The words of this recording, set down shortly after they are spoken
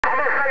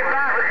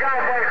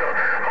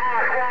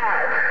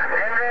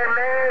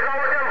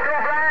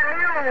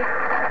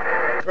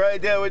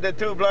Right there with the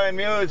two blind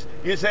mules.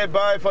 You said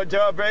bye for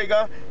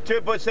Jawbreaker.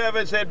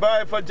 777 said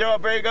bye for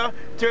Jawbreaker.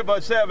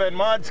 777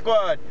 Mod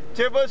Squad.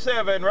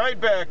 777 right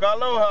back.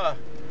 Aloha.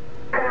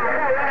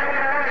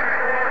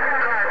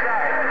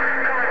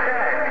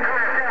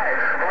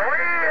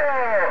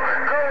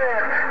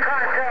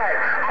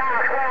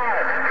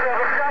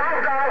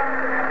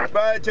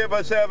 Bye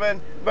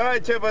 777. Bye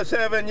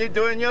 777. You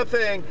doing your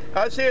thing.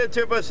 I see a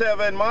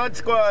 777 Mod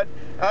Squad.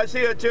 I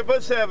see a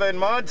 777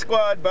 Mod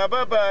Squad. Bye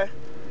bye bye.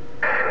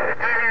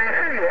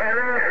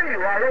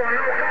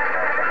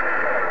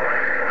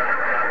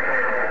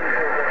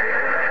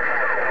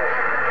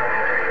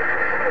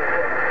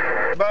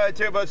 Bye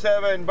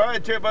 777. Bye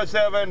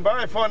 777.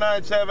 Bye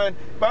 497.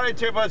 Bye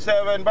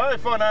 777. Bye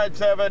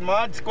 497.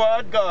 Mod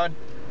Squad gone.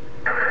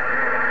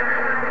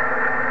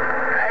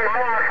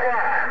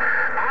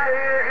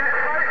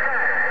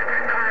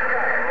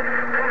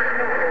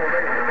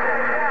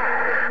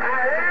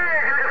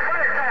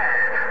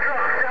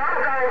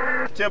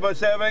 Triple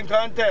seven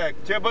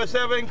contact,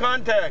 777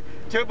 contact,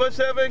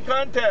 777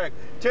 contact,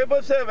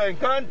 777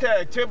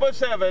 contact,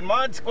 777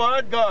 Mod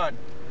Squad gone.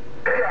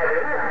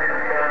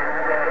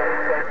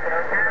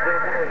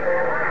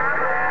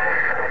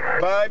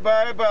 Bye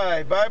bye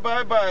bye, bye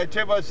bye bye,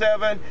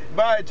 777,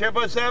 bye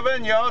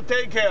 777, y'all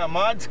take care.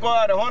 Mod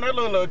Squad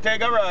Honolulu,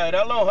 take a ride,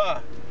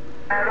 aloha.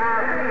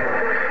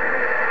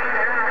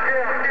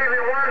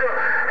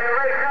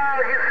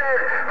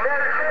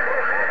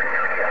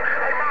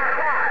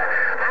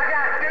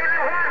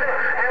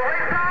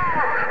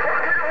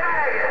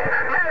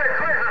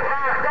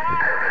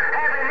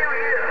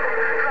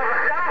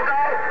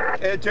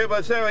 At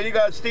 777, you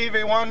got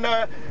Stevie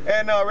Wonder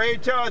and Ray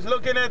Charles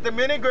looking at the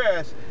mini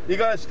grass. You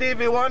got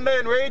Stevie Wonder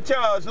and Ray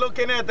Charles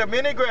looking at the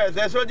mini grass.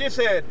 That's what you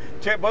said.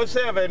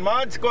 777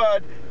 Mod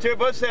Squad,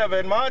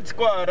 777 Mod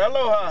Squad.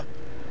 Aloha.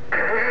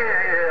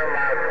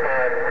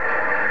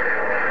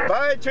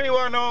 Bye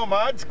 310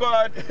 Mod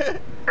Squad.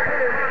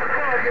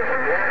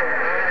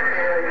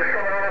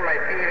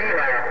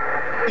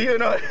 You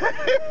know.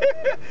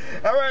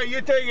 All right,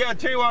 you take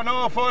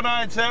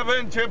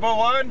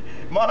 310-497-111.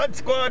 Mod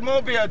Squad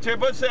Mobile,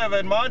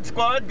 777. Mod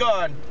Squad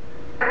gone.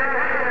 Hey, Mod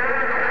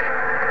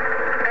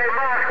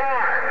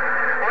Squad.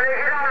 When they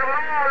get on the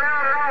mall,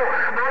 now know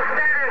I'm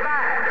standing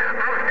by.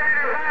 I'm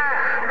standing by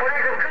when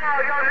they can call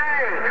your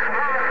name.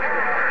 Mod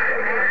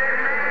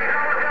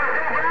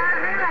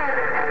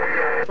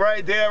Squad.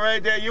 Right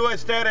there. You were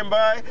standing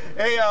by.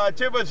 Hey,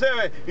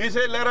 777. You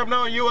said let them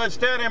know you were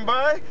standing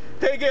by.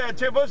 Take care,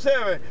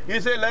 777. You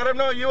said let them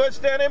know you were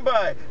standing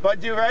by.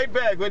 But you right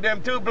back with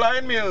them two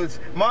blind mules.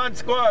 Mod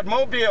Squad,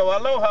 Mobile,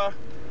 aloha. Hey,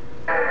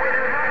 Mod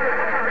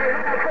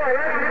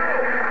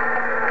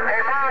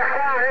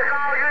Squad, that's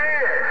all you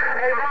hear.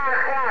 Hey, Mod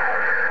Squad.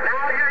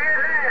 Now you hear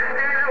that.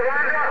 Stevie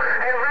Wonder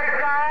and Ray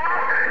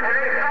Charles, and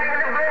they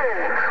singing the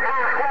blues.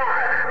 Mod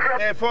Squad.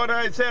 Hey,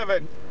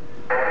 497.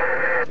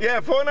 Yeah,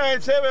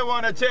 497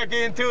 want to check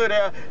into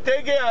there.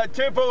 Take care,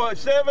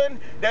 777.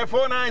 That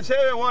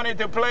 497 wanted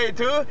to play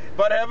too,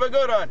 but have a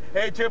good one.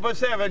 Hey,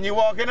 777, you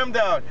walking them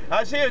down.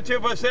 I see a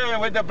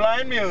 777 with the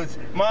blind mules.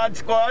 Mod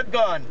Squad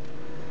gone.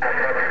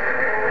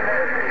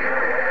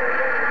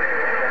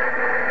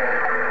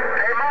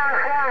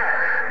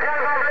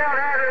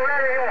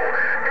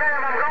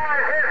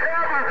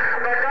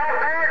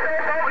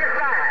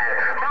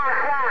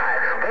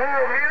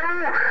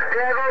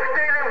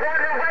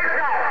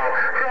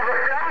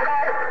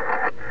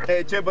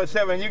 Hey,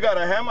 777, you got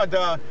a hammer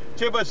down.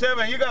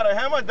 777, you got a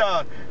hammer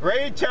down.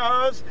 Ray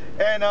Charles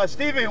and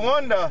Stevie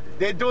Wonder,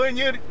 they're doing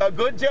you a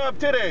good job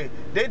today.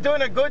 They're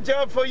doing a good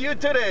job for you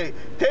today.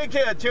 Take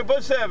care,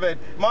 777.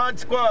 Mod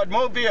Squad,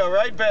 Mobile,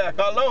 right back.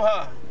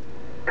 Aloha.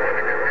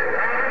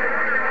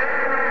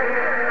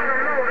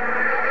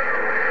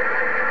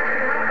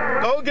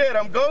 Go get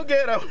him, go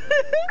get him.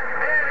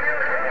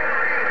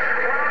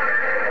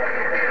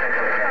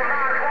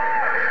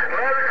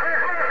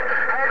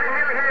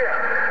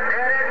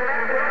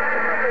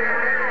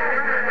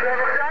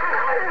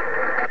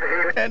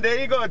 And there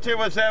you go,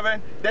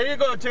 777. There you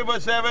go,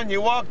 777. You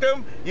walked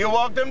them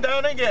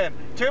down again.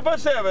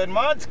 777,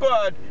 Mod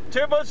Squad,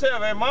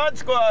 777, Mod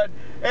Squad.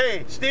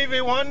 Hey, Stevie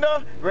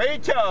Wonder, Ray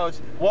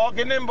Charles,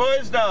 walking them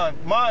boys down.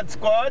 Mod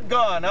Squad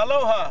gone.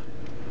 Aloha.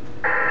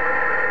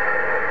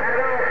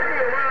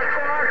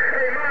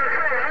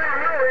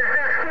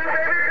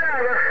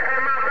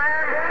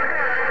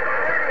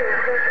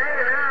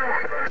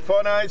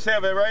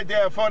 497 right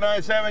there,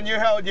 497. You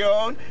held your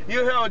own.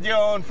 You held your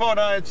own,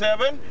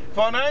 497.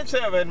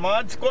 497,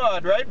 Mod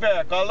Squad, right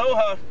back.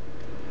 Aloha.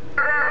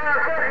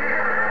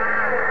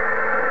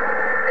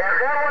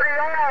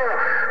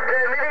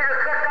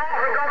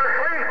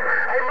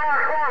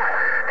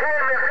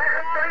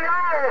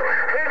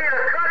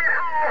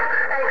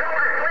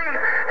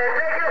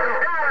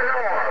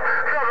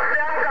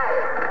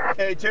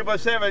 Hey,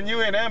 777,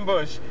 you in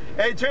ambush.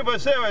 Hey,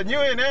 777,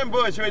 you in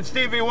ambush with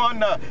Stevie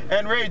Wonder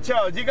and Ray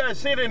Charles. You guys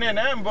sitting in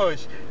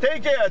ambush.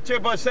 Take care,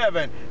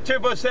 777.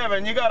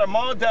 777, you got them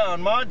all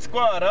down. Mod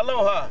Squad,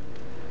 aloha.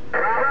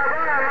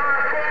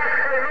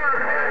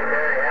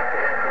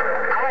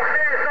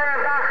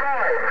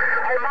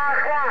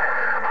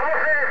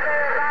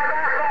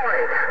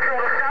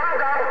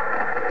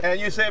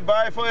 you said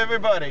bye for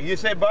everybody. You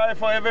said bye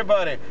for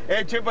everybody.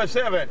 Hey,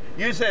 777,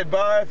 you said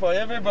bye for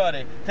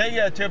everybody. Take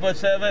care,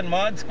 777,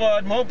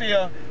 ModSquad,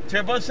 Mopia.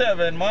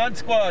 777,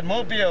 ModSquad,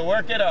 Mopia,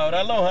 work it out.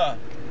 Aloha.